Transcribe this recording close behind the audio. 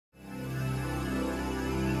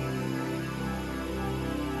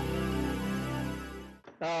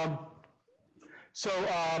I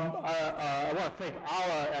want to thank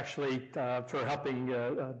Ala actually for helping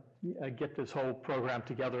get this whole program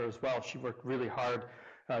together as well. She worked really hard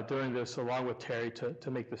doing this along with Terry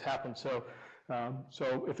to make this happen. So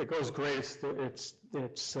if it goes great, it's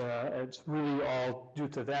really all due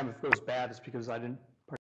to them. If it goes bad, it's because I didn't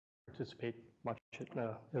participate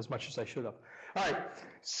as much as I should have. All right.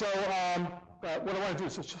 So what I want to do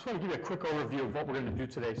is just want to give you a quick overview of what we're going to do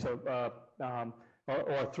today. So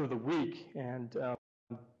or through the week, and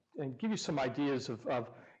give you some ideas of how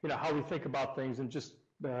we think about things, and just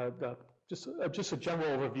a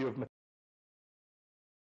general overview of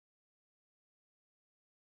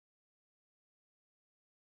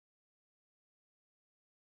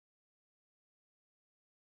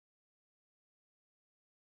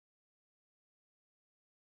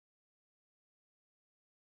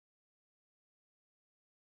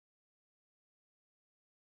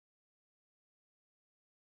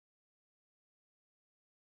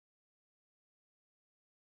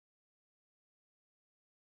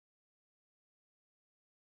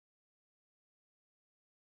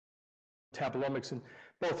metabolomics, in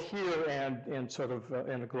both here and sort of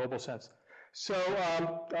in a global sense. So I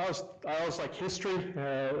always like history.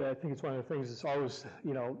 I think it's one of the things that's always,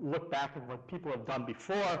 look back at what people have done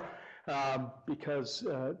before, because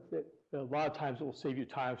a lot of times it will save you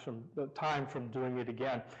time from doing it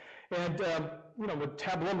again. And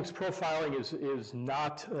metabolomics profiling is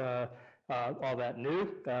not all that new.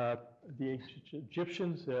 The ancient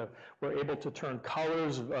Egyptians were able to turn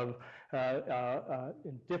colors in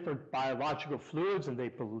different biological fluids, and they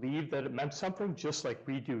believed that it meant something, just like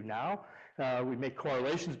we do now. We make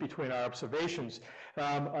correlations between our observations.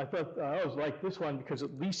 I thought I always liked this one because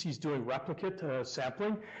at least he's doing replicate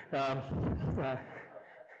sampling. And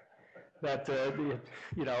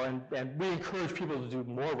we encourage people to do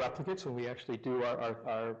more replicates when we actually do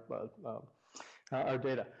our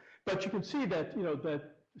data. But you can see that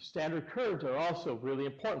that standard curves are also really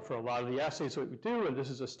important for a lot of the assays that we do, and this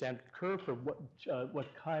is a standard curve for what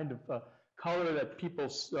kind of color that people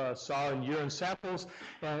saw in urine samples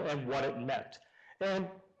and what it meant. And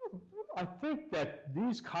I think that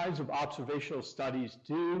these kinds of observational studies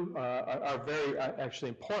are very actually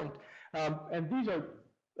important, and these are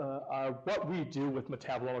what we do with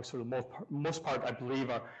metabolomics for the most part, I believe,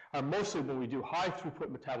 are mostly when we do high throughput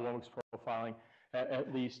metabolomics profiling.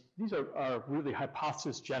 At least, these are really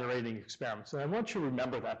hypothesis-generating experiments. And I want you to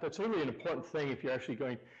remember that. That's really an important thing if you're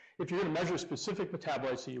going to measure specific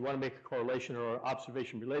metabolites and you want to make a correlation or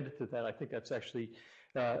observation related to that. I think that's actually,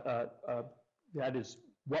 that is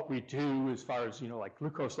what we do as far as, like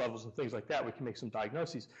glucose levels and things like that. We can make some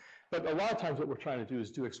diagnoses. But a lot of times what we're trying to do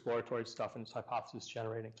is do exploratory stuff, and it's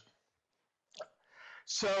hypothesis-generating.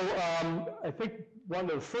 So I think one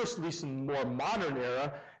of the first, at least in the more modern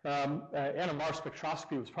era, NMR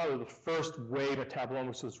spectroscopy was probably the first way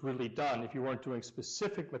metabolomics was really done. If you weren't doing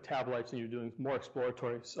specific metabolites and you're doing more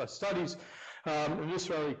exploratory studies, and this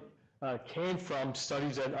really came from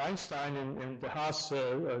studies that Einstein and de Haas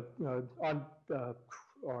are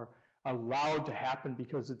allowed to happen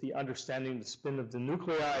because of the understanding of the spin of the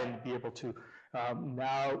nuclei, and be able to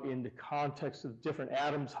now, in the context of different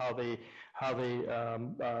atoms, how a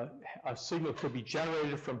signal could be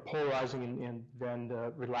generated from polarizing and then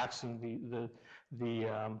relaxing the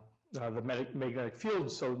magnetic field.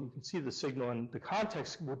 So you can see the signal, and the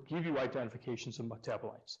context would give you identifications of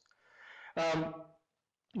metabolites.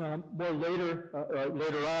 More later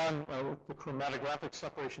on, the chromatographic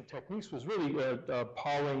separation techniques was really,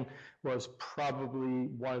 Pauling was probably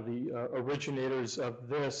one of the originators of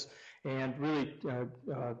this, and really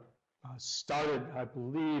started, I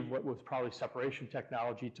believe, what was probably separation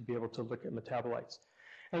technology to be able to look at metabolites.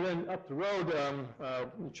 And then up the road,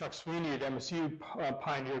 Chuck Sweeney at MSU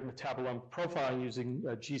pioneered metabolomic profiling using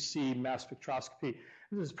GC mass spectroscopy.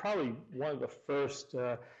 This is probably one of the first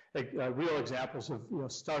real examples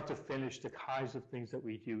of start to finish the kinds of things that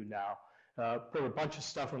we do now. Put a bunch of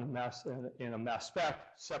stuff in a mass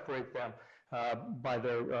spec, separate them by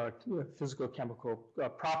their physical chemical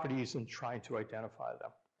properties, and trying to identify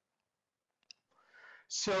them.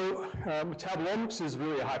 So metabolomics is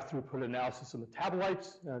really a high throughput analysis of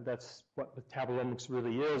metabolites. That's what metabolomics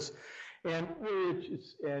really is. And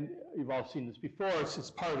you've all seen this before,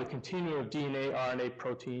 it's part of the continuum of DNA, RNA,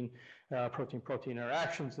 protein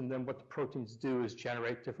interactions, and then what the proteins do is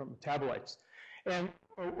generate different metabolites. And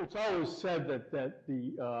it's always said that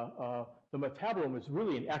the metabolome is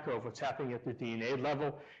really an echo of what's happening at the DNA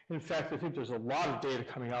level. In fact, I think there's a lot of data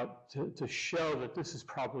coming out to show that this is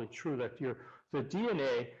probably true, that the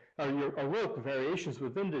DNA, or your allelic variations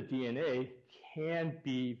within the DNA can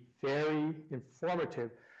be very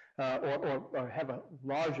informative or have a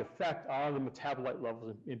large effect on the metabolite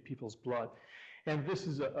levels in people's blood. And this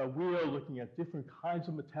is a wheel looking at different kinds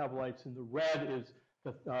of metabolites, and the red is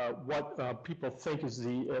what people think is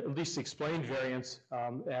the at least explained variance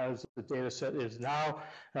as the data set is now.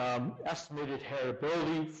 Estimated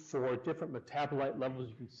heritability for different metabolite levels.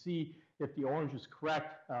 You can see if the orange is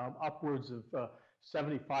correct, upwards of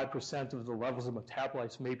 75% of the levels of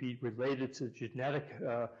metabolites may be related to genetic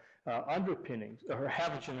underpinnings or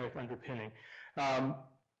have a genetic underpinning.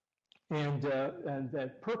 And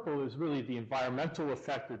that purple is really the environmental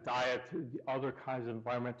effect, the diet, the other kinds of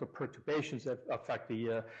environmental perturbations that affect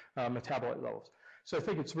the metabolite levels. So I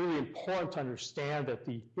think it's really important to understand that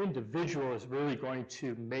the individual is really going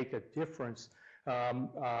to make a difference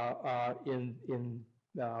in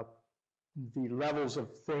the levels of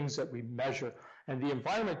things that we measure. And the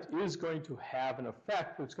environment is going to have an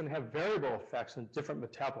effect, but it's going to have variable effects on different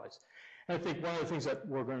metabolites. And I think one of the things that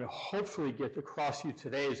we're going to hopefully get across to you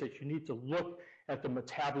today is that you need to look at the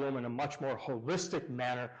metabolome in a much more holistic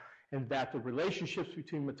manner, and that the relationships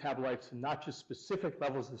between metabolites and not just specific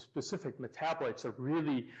levels of specific metabolites are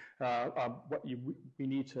really what we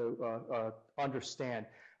need to understand.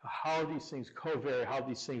 How these things covary, how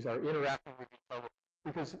these things are interacting with each other.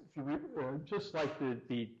 Because just like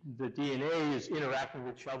the DNA is interacting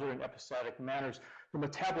with each other in episodic manners, the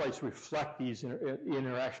metabolites reflect these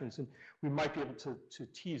interactions, and we might be able to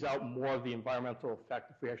tease out more of the environmental effect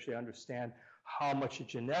if we actually understand how much the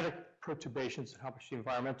genetic perturbations and how much the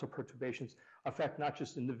environmental perturbations affect not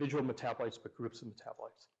just individual metabolites, but groups of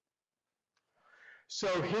metabolites.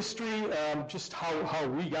 So history, just how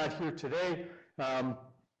we got here today.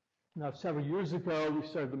 Now, several years ago, we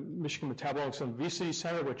started the Michigan Metabolomics and Obesity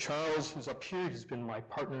Center with Charles, who's up here. He's been my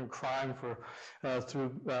partner in crime for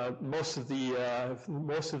through most of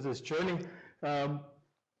this journey.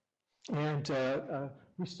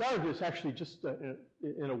 We started this actually just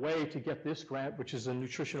in a way to get this grant, which is a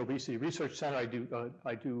Nutrition Obesity Research Center.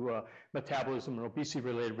 I do metabolism and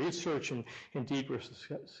obesity-related research, and indeed we're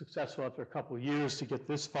successful after a couple of years to get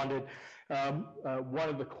this funded. One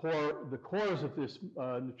of the cores of this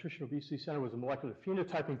Nutrition Obesity Center was a molecular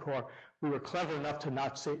phenotyping core. We were clever enough to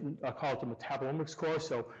not say, call it the Metabolomics core,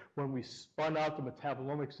 so when we spun out the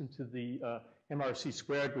Metabolomics into the MRC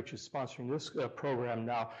squared, which is sponsoring this program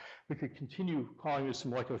now, we could continue calling this a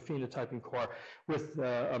molecular phenotyping core with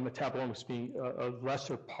metabolomics being a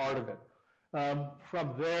lesser part of it.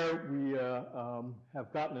 From there, we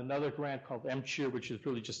have gotten another grant called MCHEER, which is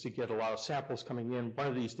really just to get a lot of samples coming in. One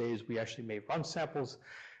of these days, we actually may run samples.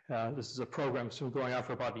 This is a program that's been going on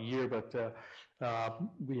for about a year, but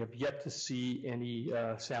we have yet to see any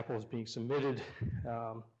samples being submitted.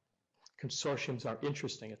 Consortiums are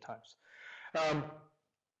interesting at times.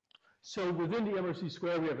 So within the MRC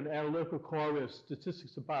square, we have an analytical core, we have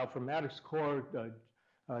statistics and bioinformatics core.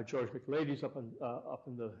 George McLady's up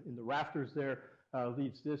in the rafters there,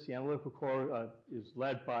 leads this. The analytical core is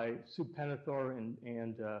led by Sue Penethor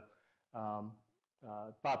and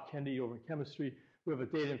Bob Kendi over in chemistry. We have a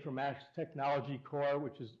data informatics technology core,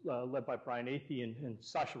 which is led by Brian Athey, and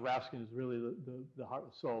Sasha Raskin is really the heart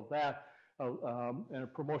and soul of that, and a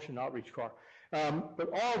promotion outreach core. But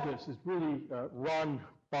all of this is really run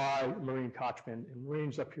by Maureen Kochman, and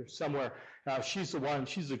Maureen's up here somewhere. She's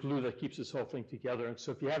the glue that keeps this whole thing together. And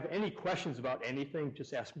so if you have any questions about anything,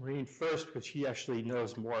 just ask Maureen first, because she actually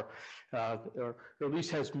knows more, or at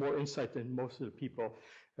least has more insight than most of the people,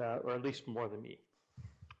 or at least more than me.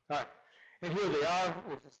 All right, and here they are.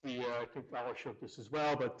 This is I think I'll show this as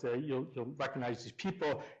well, but you'll recognize these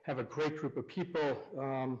people. Have a great group of people.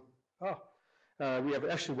 We have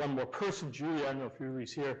actually one more person, Julia. I don't know if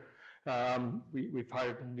Julie's here. We've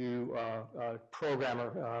hired a new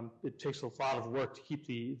programmer. It takes a lot of work to keep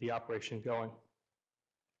the operation going.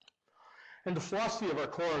 And the philosophy of our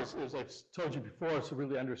core is, as I've told you before, is to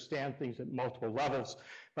really understand things at multiple levels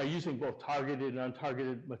by using both targeted and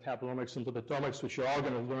untargeted metabolomics and lipidomics, which you're all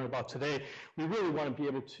going to learn about today. We really want to be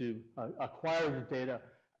able to acquire the data,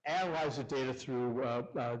 analyze the data through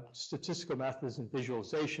statistical methods and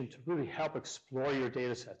visualization to really help explore your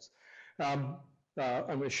data sets. I'm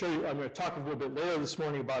going to talk a little bit later this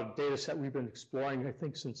morning about a data set we've been exploring, I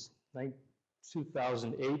think, since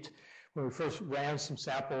 2008, when we first ran some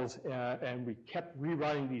samples, and we kept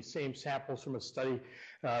rerunning these same samples from a study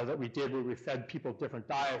that we did where we fed people different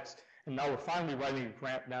diets. And now we're finally writing a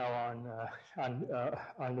grant now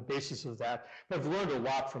on the basis of that. But I've learned a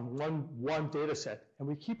lot from one data set, and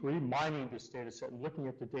we keep remining this data set and looking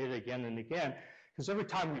at the data again and again, because every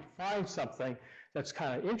time we find something that's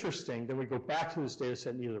kind of interesting, then we go back to this data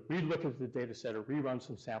set and either re-look at the data set or rerun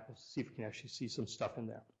some samples to see if we can actually see some stuff in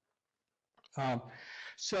there.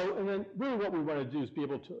 So, and then really what we want to do is be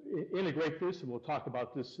able to integrate this, and we'll talk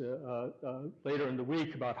about this later in the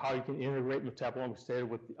week about how you can integrate metabolomics data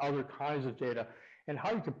with the other kinds of data, and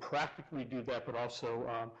how you can practically do that, but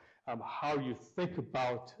also how you think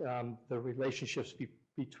about the relationships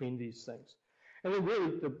between these things. And then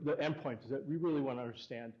really the endpoint is that we really want to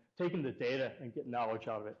understand taking the data and get knowledge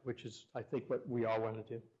out of it, which is, I think, what we all want to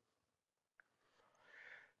do.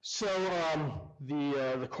 So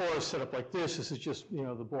the core is set up like this. This is just, you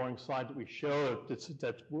know, the boring slide that we show that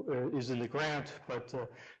is in the grant, but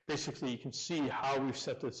basically you can see how we've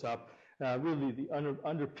set this up. Really the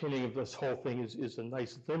underpinning of this whole thing is a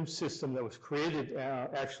nice LIMS system that was created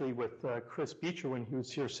actually with Chris Beecher when he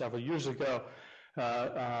was here several years ago,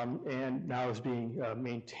 and now is being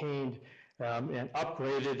maintained and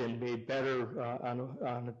upgraded and made better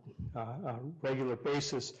on a regular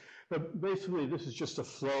basis. But basically, this is just a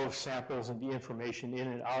flow of samples and the information in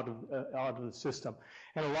and out of the system.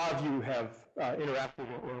 And a lot of you have interacted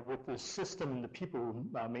with this system, and the people who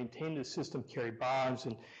maintain the system, Carrie Bonds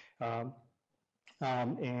and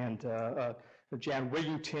Jan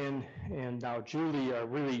Wigington and now Julie, are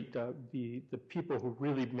really the people who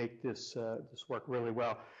really make this work really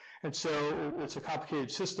well. And so it's a complicated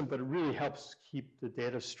system, but it really helps keep the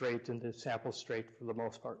data straight and the samples straight for the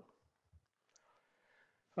most part.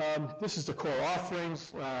 This is the core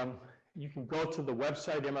offerings. You can go to the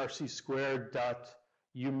website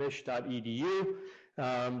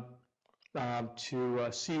mrcsquared.umich.edu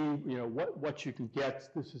to see, you know, what you can get.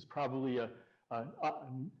 This is probably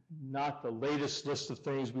not the latest list of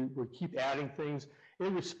things. We keep adding things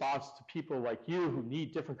in response to people like you who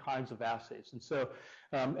need different kinds of assays. And so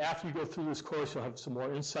after you go through this course, you'll have some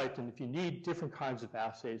more insight. And if you need different kinds of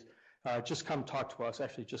assays, just come talk to us.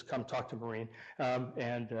 Actually, just come talk to Maureen,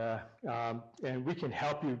 and we can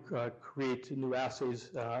help you create new assays.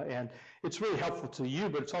 And it's really helpful to you,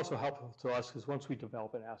 but it's also helpful to us because once we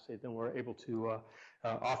develop an assay, then we're able to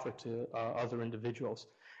offer it to other individuals.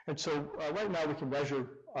 And so right now we can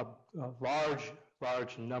measure a large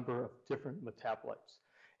number of different metabolites.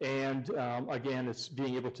 And again, it's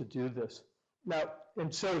being able to do this. Now,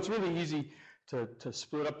 and so it's really easy to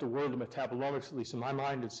split up the world of metabolomics, at least in my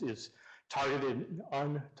mind, is targeted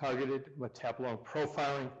and untargeted metabolomic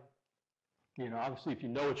profiling. You know, obviously, if you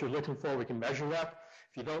know what you're looking for, we can measure that.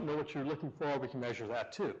 If you don't know what you're looking for, we can measure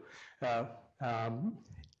that too.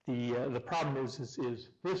 The problem is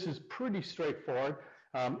this is pretty straightforward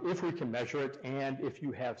if we can measure it, and if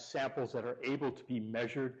you have samples that are able to be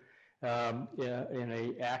measured in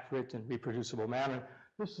an accurate and reproducible manner.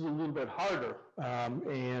 This is a little bit harder,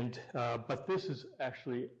 but this is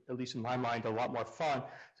actually, at least in my mind, a lot more fun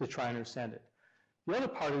to try and understand it. The other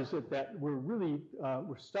part is that we're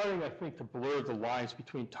starting, I think, to blur the lines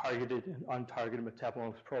between targeted and untargeted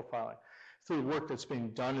metabolomics profiling through the work that's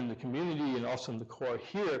being done in the community and also in the core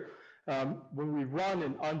here. When we run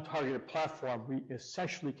an untargeted platform, we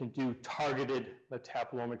essentially can do targeted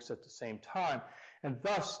metabolomics at the same time, and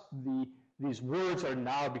thus these words are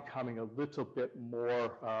now becoming a little bit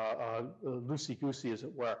more loosey-goosey, as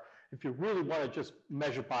it were. If you really want to just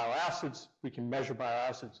measure bile acids, we can measure bile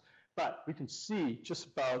acids, but we can see just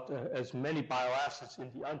about as many bile acids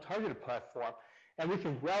in the untargeted platform, and we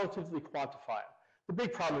can relatively quantify them. The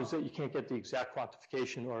big problem is that you can't get the exact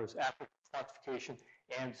quantification or as accurate quantification,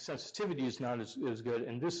 and sensitivity is not as good.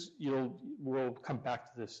 And this, we'll come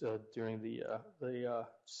back to this during the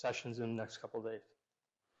sessions in the next couple of days.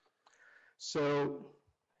 So, I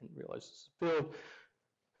didn't realize this is build.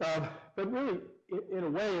 But really, in a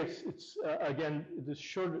way, it's again, this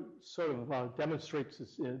sort of demonstrates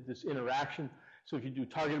this interaction. So if you do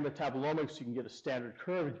targeted metabolomics, you can get a standard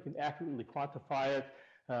curve, and you can accurately quantify it.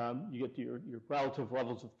 You get your relative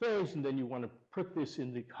levels of things, and then you want to put this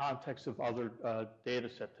in the context of other data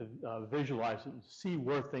set to visualize it and see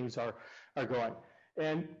where things are going.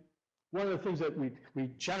 And one of the things that we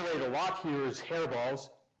generate a lot here is hairballs,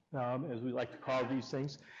 as we like to call these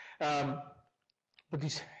things. But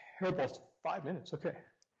these hairballs, 5 minutes, okay.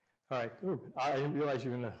 All right, ooh, I didn't realize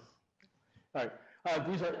you were gonna, all right.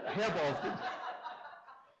 These are hairballs.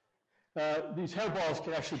 These hairballs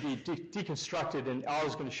can actually be deconstructed, and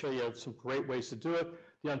Al's going to show you some great ways to do it.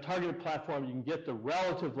 The untargeted platform, you can get the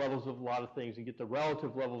relative levels of a lot of things, and get the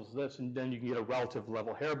relative levels of this, and then you can get a relative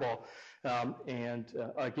level hairball.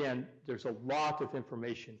 Again, there's a lot of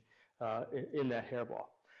information in that hairball.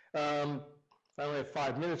 I only have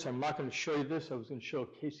 5 minutes. I'm not going to show you this. I was going to show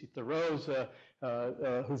Casey Thoreau's,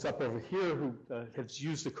 who's up over here, who has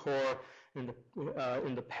used the core in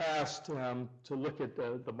the past to look at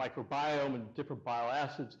the microbiome and different bile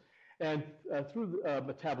acids. And through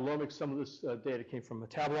metabolomics, some of this data came from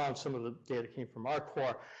Metabolon, some of the data came from our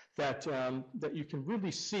core, that you can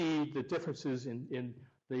really see the differences in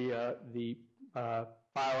the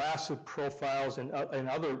bile acid profiles and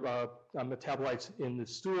other metabolites in the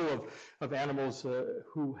stool of animals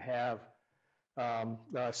who have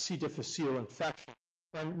C. difficile infection.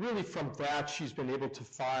 And really from that, she's been able to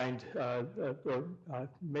find or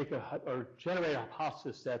generate a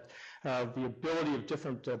hypothesis that the ability of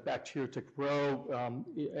different bacteria to grow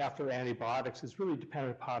after antibiotics is really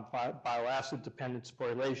dependent upon bile acid-dependent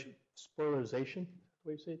sporulation, what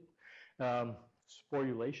do you say?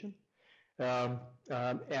 Sporulation. And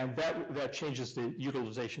that changes the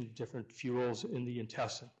utilization of different fuels in the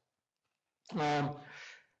intestine. The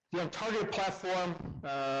untargeted platform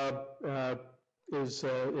is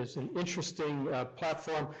an interesting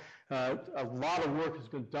platform. A lot of work has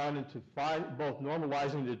been done into both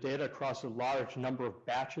normalizing the data across a large number of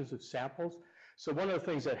batches of samples. So one of the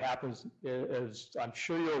things that happens is, I'm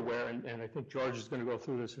sure you're aware, and I think George is going to go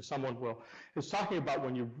through this, or someone will, is talking about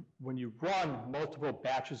when you run multiple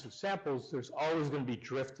batches of samples, there's always going to be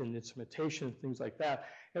drift and instrumentation and things like that.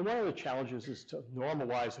 And one of the challenges is to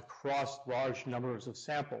normalize across large numbers of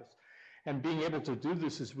samples. And being able to do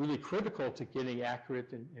this is really critical to getting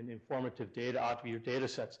accurate and informative data out of your data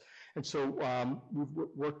sets. And so we've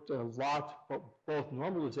worked a lot, both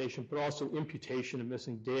normalization, but also imputation of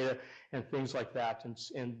missing data and things like that,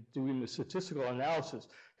 and doing the statistical analysis.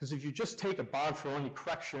 Because if you just take a bond for any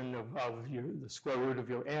correction of the square root of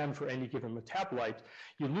your n for any given metabolite,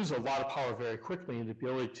 you lose a lot of power very quickly in the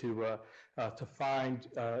ability to find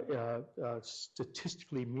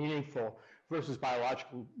statistically meaningful versus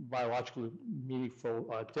biologically meaningful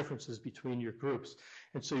differences between your groups.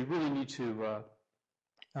 And so you really need to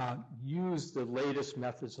use the latest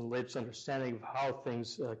methods and latest understanding of how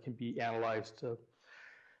things can be analyzed.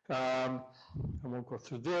 I won't go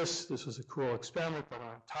through this. This was a cool experiment, but I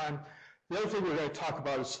don't have time. The other thing we're going to talk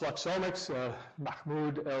about is fluxomics.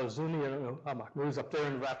 Mahmoud El-Zuni, I don't know, Mahmoud's up there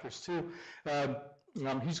in the Raptors too.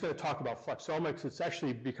 He's going to talk about fluxomics. It's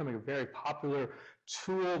actually becoming a very popular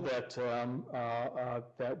tool that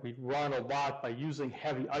we run a lot by using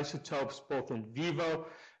heavy isotopes, both in vivo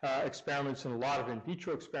experiments and a lot of in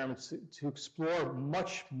vitro experiments, to explore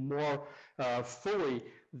much more fully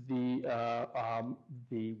the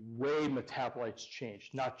way metabolites change.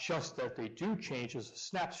 Not just that they do change as a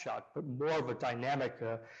snapshot, but more of a dynamic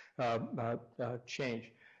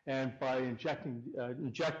change. And by injecting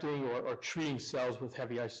or treating cells with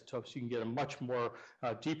heavy isotopes, you can get a much more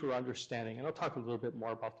deeper understanding. And I'll talk a little bit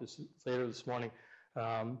more about this later this morning,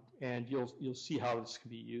 and you'll see how this can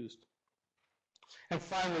be used. And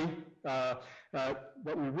finally,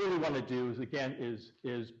 what we really want to do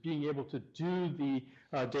is being able to do the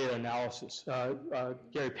data analysis.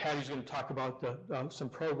 Gary Patty's going to talk about some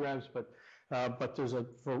programs, but there's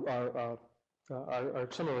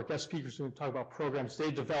some of our guest speakers are going to talk about programs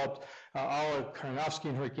they developed. Alla Karnofsky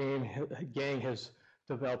and her gang has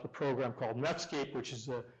developed a program called Netscape, which is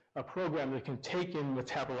a program that can take in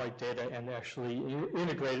metabolite data and actually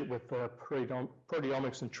integrate it with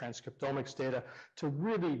proteomics and transcriptomics data to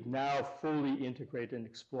really now fully integrate and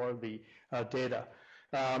explore the data.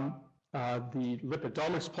 The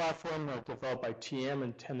lipidomics platform developed by TM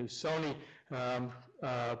and Tenu Soni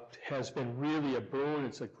has been really a boon.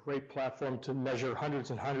 It's a great platform to measure hundreds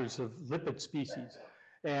and hundreds of lipid species,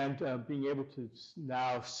 and being able to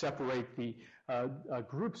now separate the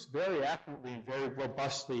groups very accurately and very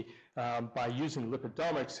robustly by using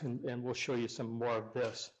lipidomics, and we'll show you some more of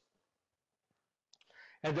this.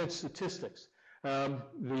 And then statistics.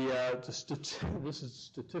 This is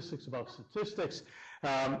statistics about statistics,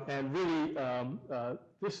 and really,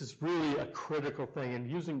 this is really a critical thing, and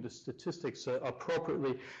using the statistics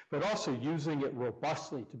appropriately, but also using it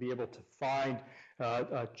robustly to be able to find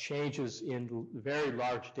changes in very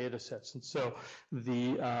large data sets. And so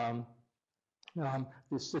the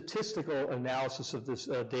statistical analysis of this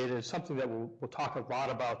data is something that we'll talk a lot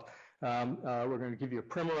about. We're going to give you a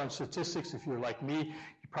primer on statistics. If you're like me,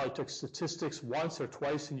 you probably took statistics once or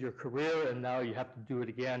twice in your career, and now you have to do it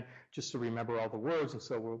again just to remember all the words. And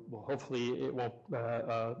so we'll hopefully it won't.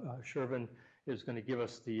 Shervin is going to give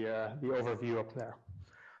us the overview up there.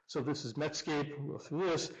 So this is Netscape. We'll go through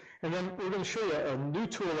this, and then we're going to show you a new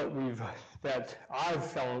tool that I've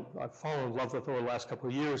fallen in love with over the last couple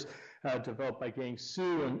of years, developed by Gang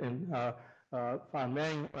Su and Fan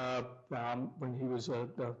Meng when he was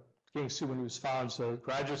Gang Su when he was Fan's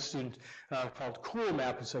graduate student, called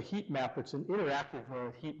CoolMap. It's a heat map. It's an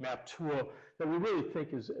interactive heat map tool that we really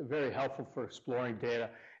think is very helpful for exploring data.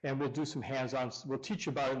 And we'll do some hands-on, we'll teach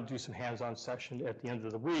you about it and do some hands-on session at the end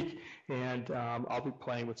of the week, and I'll be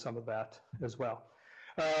playing with some of that as well.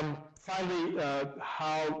 Finally,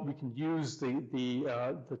 how we can use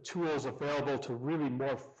the tools available to really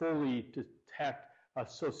more fully detect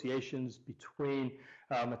associations between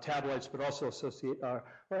metabolites, but also associate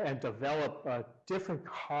and develop different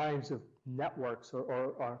kinds of networks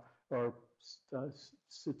or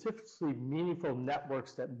statistically meaningful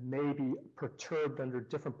networks that may be perturbed under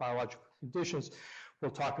different biological conditions.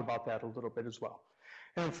 We'll talk about that a little bit as well.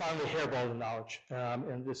 And finally, hairball of knowledge.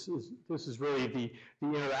 And this is really the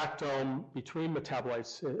interactome between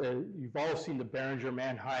metabolites. You've all seen the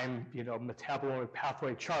Behringer-Mannheim, metabolomic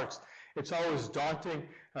pathway charts. It's always daunting,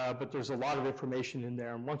 but there's a lot of information in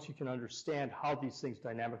there. And once you can understand how these things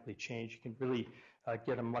dynamically change, you can really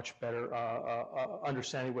get a much better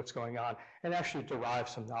understanding of what's going on and actually derive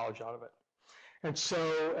some knowledge out of it. And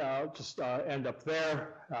so just end up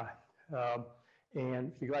there.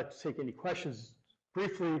 And if you'd like to take any questions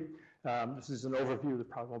briefly, this is an overview. There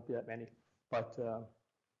probably won't be that many. But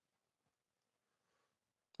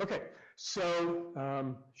okay,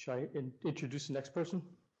 so should I introduce the next person?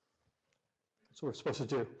 That's what we're supposed to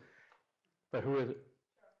do. But who is it?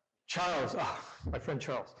 Charles. Oh, my friend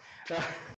Charles.